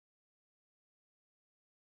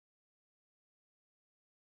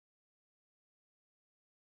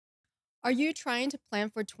Are you trying to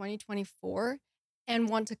plan for 2024 and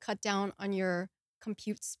want to cut down on your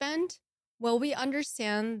compute spend? Well, we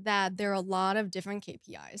understand that there are a lot of different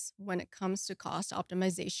KPIs when it comes to cost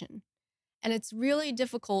optimization, and it's really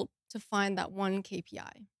difficult to find that one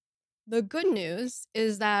KPI. The good news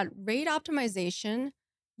is that rate optimization,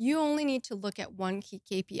 you only need to look at one key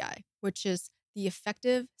KPI, which is the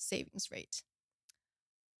effective savings rate.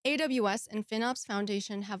 AWS and FinOps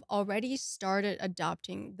Foundation have already started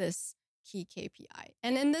adopting this key KPI.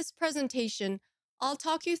 And in this presentation, I'll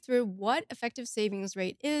talk you through what effective savings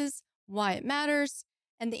rate is, why it matters,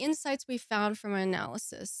 and the insights we found from our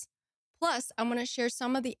analysis. Plus, I'm going to share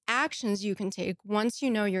some of the actions you can take once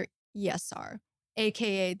you know your ESR,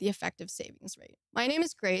 aka the effective savings rate. My name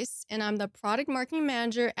is Grace, and I'm the product marketing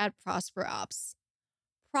manager at ProsperOps.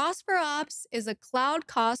 ProsperOps is a cloud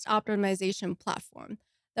cost optimization platform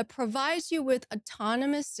that provides you with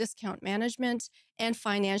autonomous discount management and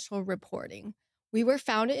financial reporting. We were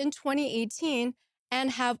founded in 2018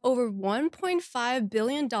 and have over $1.5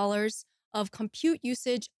 billion of compute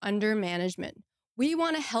usage under management. We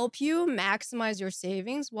want to help you maximize your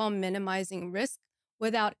savings while minimizing risk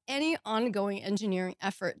without any ongoing engineering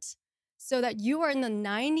efforts, so that you are in the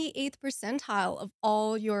 98th percentile of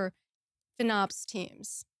all your FinOps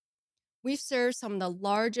teams. We've served some of the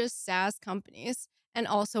largest SaaS companies and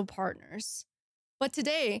also partners. But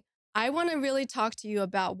today, I want to really talk to you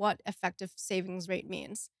about what effective savings rate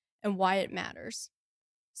means and why it matters.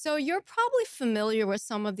 So you're probably familiar with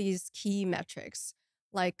some of these key metrics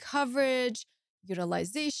like coverage,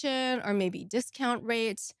 utilization, or maybe discount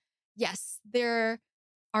rates. Yes, they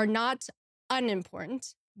are not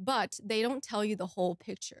unimportant, but they don't tell you the whole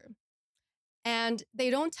picture. And they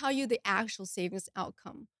don't tell you the actual savings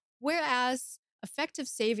outcome. Whereas effective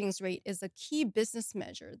savings rate is a key business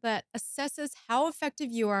measure that assesses how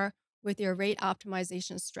effective you are with your rate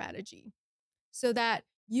optimization strategy so that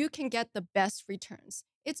you can get the best returns.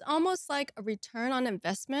 It's almost like a return on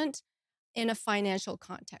investment in a financial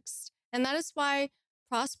context. And that is why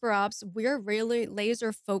ProsperOps, we're really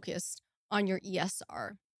laser focused on your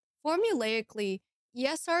ESR. Formulaically,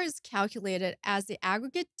 ESR is calculated as the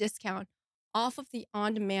aggregate discount off of the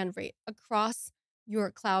on-demand rate across your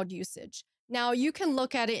cloud usage. Now, you can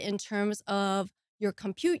look at it in terms of your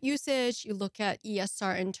compute usage. You look at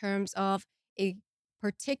ESR in terms of a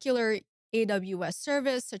particular AWS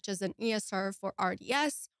service, such as an ESR for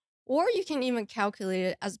RDS, or you can even calculate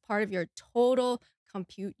it as part of your total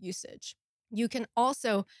compute usage. You can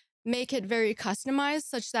also make it very customized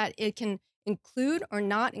such that it can include or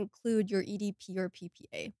not include your EDP or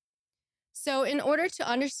PPA. So in order to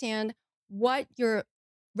understand what your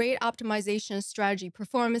rate optimization strategy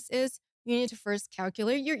performance is, you need to first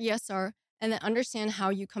calculate your ESR and then understand how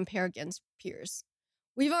you compare against peers.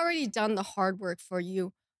 We've already done the hard work for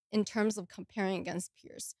you in terms of comparing against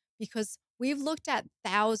peers because we've looked at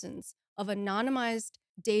thousands of anonymized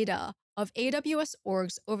data of AWS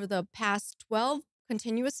orgs over the past 12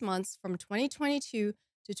 continuous months from 2022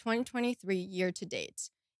 to 2023 year to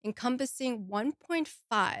date, encompassing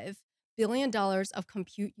 $1.5 billion of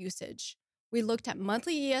compute usage. We looked at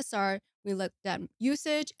monthly ESR, we looked at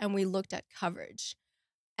usage, and we looked at coverage.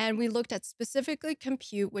 And we looked at specifically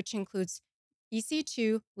compute, which includes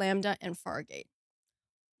EC2, Lambda, and Fargate.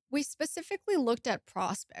 We specifically looked at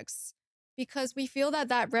prospects because we feel that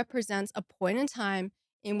that represents a point in time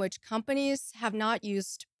in which companies have not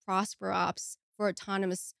used ProsperOps for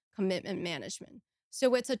autonomous commitment management.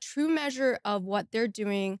 So it's a true measure of what they're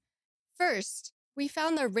doing. First, we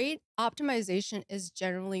found that rate optimization is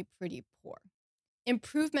generally pretty poor.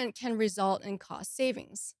 Improvement can result in cost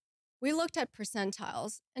savings. We looked at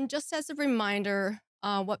percentiles, and just as a reminder,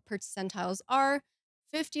 what percentiles are,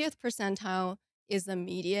 50th percentile is the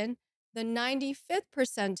median. The 95th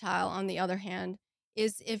percentile, on the other hand,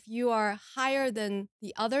 is if you are higher than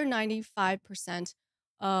the other 95%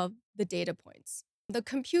 of the data points. The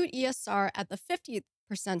compute ESR at the 50th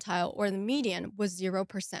percentile or the median was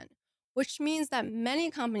 0%, which means that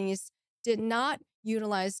many companies did not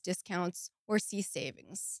utilize discounts or see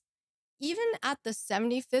savings. Even at the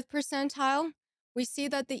 75th percentile, we see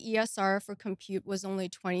that the ESR for compute was only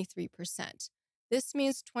 23%. This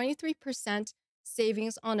means 23%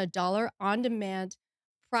 savings on a dollar on demand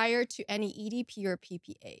prior to any EDP or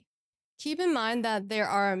PPA. Keep in mind that there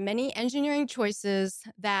are many engineering choices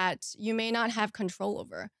that you may not have control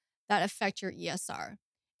over that affect your ESR.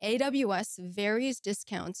 AWS varies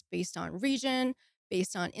discounts based on region,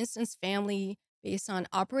 based on instance family, based on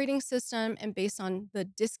operating system, and based on the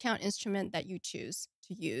discount instrument that you choose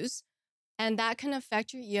to use. And that can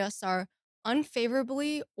affect your ESR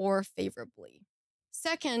unfavorably or favorably.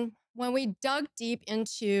 Second, when we dug deep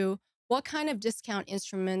into what kind of discount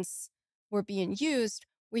instruments were being used,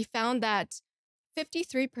 we found that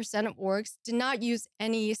 53% of orgs did not use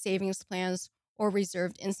any savings plans or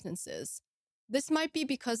reserved instances. This might be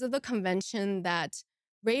because of the convention that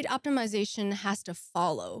rate optimization has to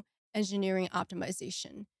follow engineering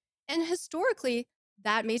optimization. And historically,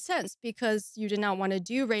 that made sense because you did not want to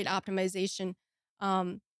do rate optimization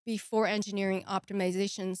before engineering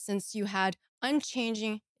optimization since you had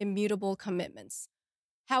unchanging, immutable commitments.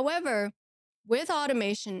 However, with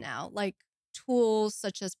automation now, like tools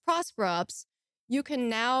such as ProsperOps, you can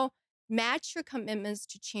now match your commitments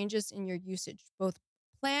to changes in your usage, both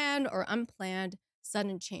planned or unplanned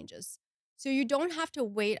sudden changes. So you don't have to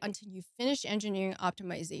wait until you finish engineering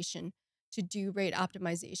optimization to do rate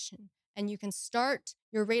optimization, and you can start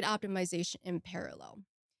your rate optimization in parallel.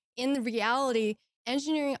 In reality,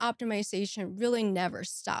 engineering optimization really never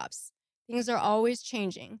stops. Things are always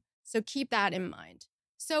changing, so keep that in mind.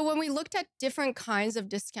 So when we looked at different kinds of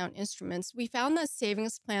discount instruments, we found that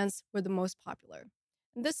savings plans were the most popular.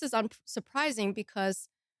 And this is unsurprising because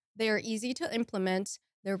they are easy to implement,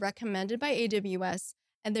 they're recommended by AWS,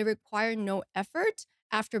 and they require no effort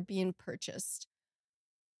after being purchased.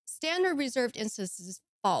 Standard reserved instances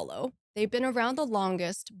follow. They've been around the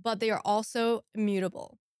longest, but they are also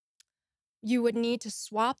immutable. You would need to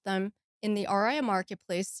swap them in the RIA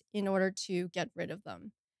marketplace in order to get rid of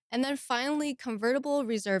them. And then finally, convertible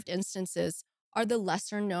reserved instances are the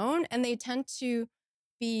lesser known, and they tend to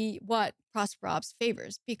be what ProsperOps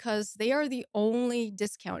favors because they are the only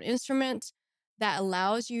discount instrument that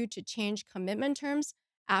allows you to change commitment terms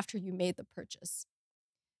after you made the purchase.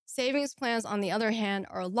 Savings plans, on the other hand,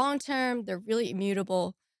 are long-term, they're really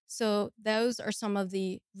immutable. So those are some of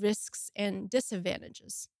the risks and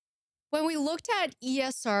disadvantages. When we looked at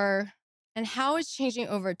ESR and how it's changing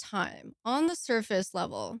over time, on the surface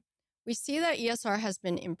level, we see that ESR has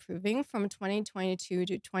been improving from 2022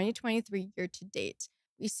 to 2023 year to date.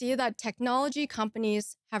 We see that technology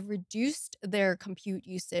companies have reduced their compute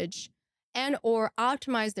usage and or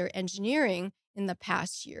optimized their engineering in the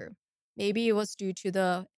past year. Maybe it was due to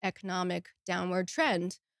the economic downward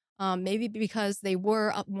trend, maybe because they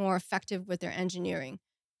were more effective with their engineering.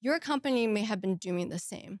 Your company may have been doing the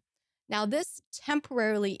same. Now, this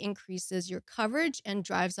temporarily increases your coverage and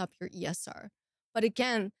drives up your ESR. But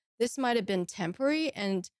again, this might have been temporary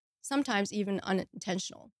and sometimes even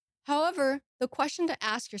unintentional. However, the question to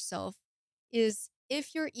ask yourself is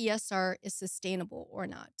if your ESR is sustainable or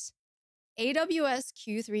not. AWS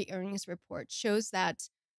Q3 earnings report shows that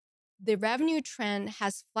the revenue trend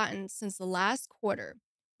has flattened since the last quarter,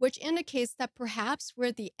 which indicates that perhaps we're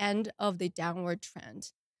at the end of the downward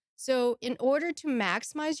trend. So in order to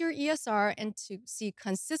maximize your ESR and to see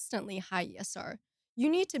consistently high ESR, you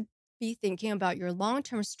need to be thinking about your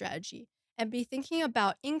long-term strategy and be thinking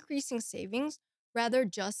about increasing savings rather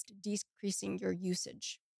just decreasing your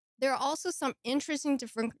usage. There are also some interesting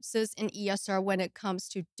differences in ESR when it comes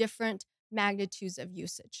to different magnitudes of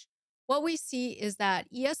usage. What we see is that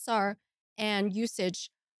ESR and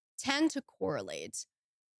usage tend to correlate.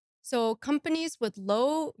 So companies with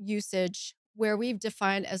low usage, where we've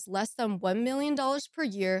defined as less than $1 million per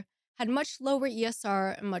year, had much lower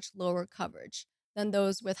ESR and much lower coverage than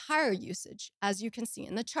those with higher usage, as you can see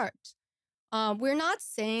in the chart. We're not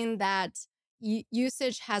saying that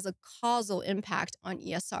usage has a causal impact on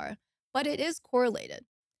ESR, but it is correlated.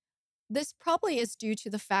 This probably is due to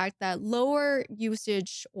the fact that lower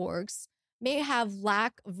usage orgs may have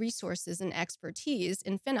lack of resources and expertise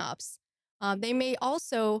in FinOps. They may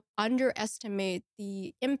also underestimate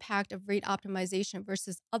the impact of rate optimization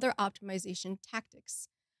versus other optimization tactics.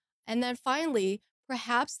 And then finally,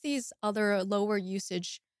 perhaps these other lower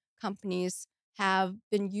usage companies have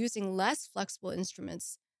been using less flexible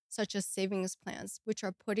instruments, such as savings plans, which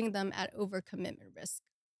are putting them at overcommitment risk.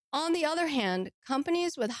 On the other hand,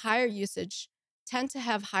 companies with higher usage tend to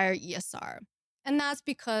have higher ESR. And that's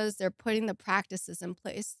because they're putting the practices in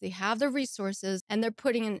place. They have the resources and they're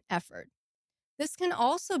putting in effort. This can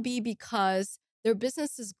also be because their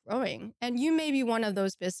business is growing, and you may be one of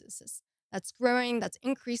those businesses that's growing, that's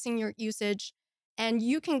increasing your usage, and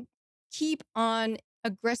you can keep on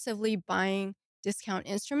aggressively buying discount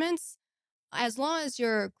instruments as long as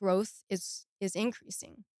your growth is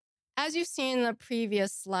increasing. As you've seen in the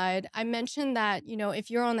previous slide, I mentioned that, if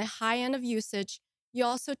you're on the high end of usage, you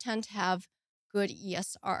also tend to have good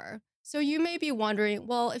ESR. So you may be wondering,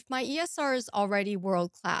 well, if my ESR is already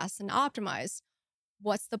world-class and optimized,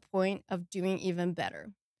 what's the point of doing even better?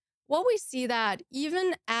 Well, we see that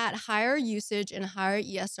even at higher usage and higher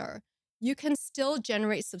ESR, you can still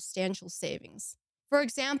generate substantial savings. For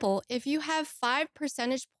example, if you have 5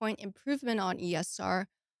 percentage point improvement on ESR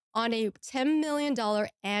on a $10 million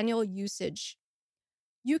annual usage,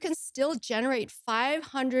 you can still generate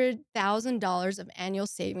 $500,000 of annual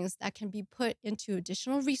savings that can be put into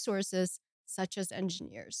additional resources such as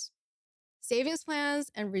engineers. Savings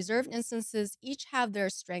plans and reserve instances each have their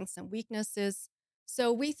strengths and weaknesses.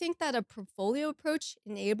 So we think that a portfolio approach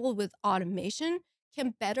enabled with automation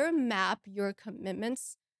can better map your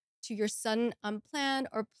commitments to your sudden unplanned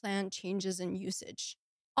or planned changes in usage.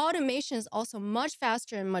 Automation is also much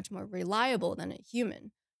faster and much more reliable than a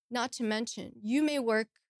human. Not to mention, you may work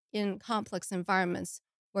in complex environments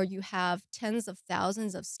where you have tens of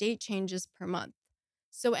thousands of state changes per month,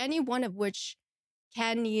 so any one of which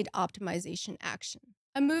can need optimization action.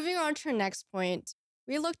 And moving on to our next point,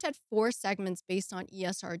 we looked at 4 segments based on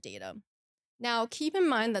ESR data. Now, keep in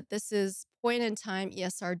mind that this is point-in-time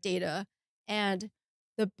ESR data, and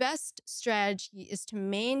the best strategy is to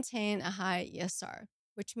maintain a high ESR,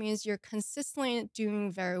 which means you're consistently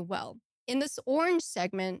doing very well. In this orange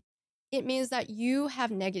segment, it means that you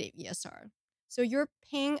have negative ESR. So you're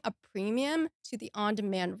paying a premium to the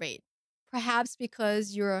on-demand rate, perhaps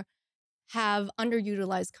because you have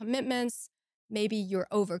underutilized commitments, maybe you're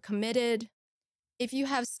overcommitted. If you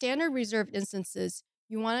have standard reserved instances,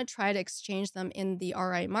 you want to try to exchange them in the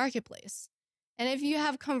RI marketplace. And if you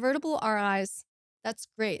have convertible RIs, that's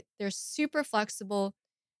great. They're super flexible.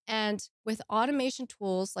 And with automation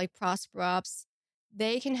tools like ProsperOps,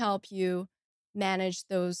 they can help you manage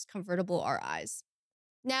those convertible RIs.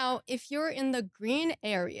 Now, if you're in the green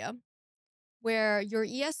area where your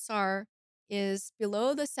ESR is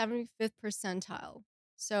below the 75th percentile,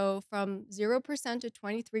 so from 0% to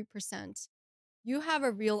 23%, you have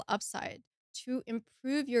a real upside to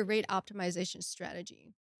improve your rate optimization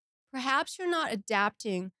strategy. Perhaps you're not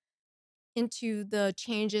adapting into the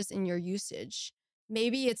changes in your usage.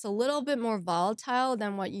 Maybe it's a little bit more volatile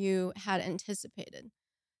than what you had anticipated.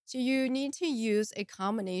 So you need to use a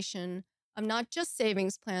combination of not just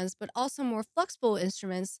savings plans, but also more flexible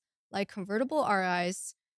instruments like convertible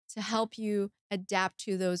RIs to help you adapt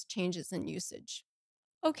to those changes in usage.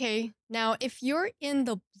 Okay, now if you're in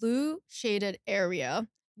the blue shaded area,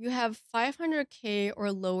 you have 500K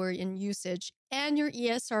or lower in usage, and your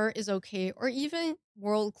ESR is okay or even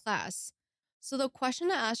world class. So the question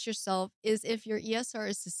to ask yourself is if your ESR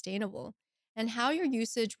is sustainable and how your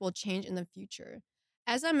usage will change in the future.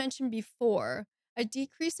 As I mentioned before, a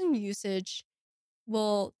decrease in usage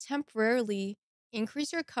will temporarily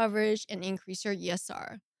increase your coverage and increase your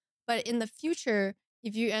ESR. But in the future,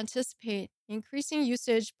 if you anticipate increasing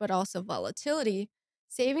usage but also volatility,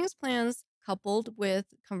 savings plans coupled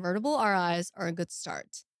with convertible RIs are a good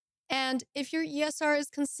start. And if your ESR is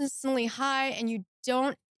consistently high and you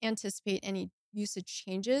don't anticipate any usage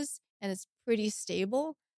changes and it's pretty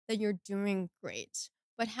stable, then you're doing great.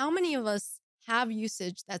 But how many of us have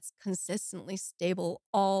usage that's consistently stable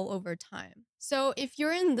all over time? So if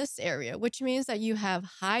you're in this area, which means that you have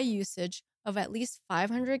high usage of at least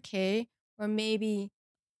 500K or maybe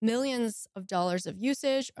millions of dollars of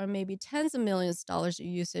usage or maybe tens of millions of dollars of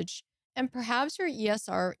usage, and perhaps your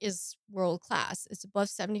ESR is world class, it's above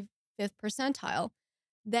 75th percentile,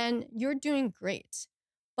 then you're doing great.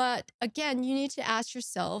 But again, you need to ask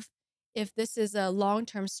yourself if this is a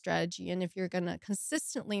long-term strategy and if you're going to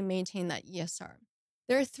consistently maintain that ESR.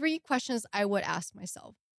 There are 3 questions I would ask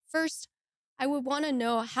myself. First, I would want to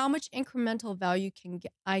know how much incremental value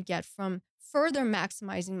I get from further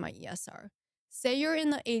maximizing my ESR. Say you're in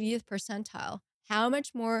the 80th percentile, how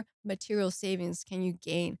much more material savings can you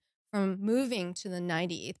gain from moving to the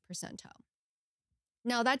 98th percentile?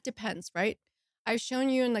 Now that depends, right? I've shown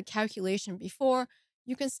you in the calculation before,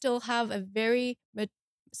 you can still have a very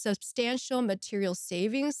substantial material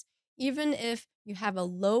savings, even if you have a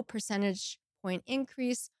low percentage point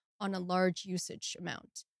increase on a large usage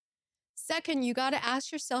amount. Second, you got to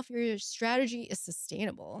ask yourself if your strategy is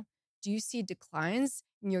sustainable. Do you see declines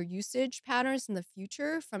in your usage patterns in the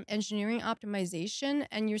future from engineering optimization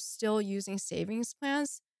and you're still using savings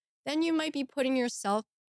plans? Then you might be putting yourself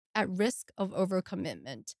at risk of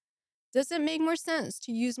overcommitment. Does it make more sense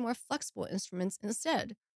to use more flexible instruments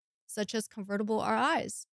instead, such as convertible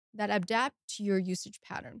RIs that adapt to your usage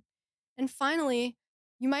pattern? And finally,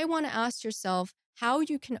 you might want to ask yourself how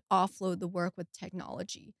you can offload the work with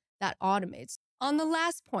technology that automates. On the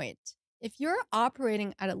last point, if you're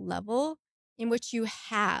operating at a level in which you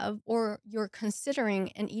have or you're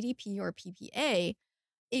considering an EDP or PPA,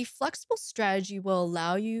 a flexible strategy will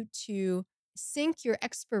allow you to sync your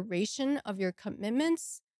expiration of your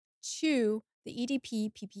commitments to the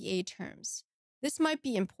EDP PPA terms. This might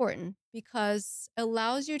be important because it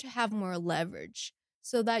allows you to have more leverage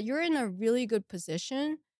so that you're in a really good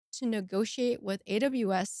position to negotiate with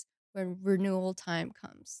AWS when renewal time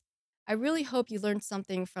comes. I really hope you learned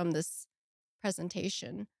something from this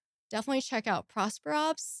presentation. Definitely check out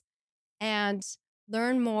ProsperOps and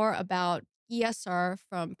learn more about ESR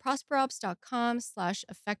from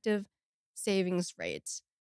prosperops.com/effective savings rate.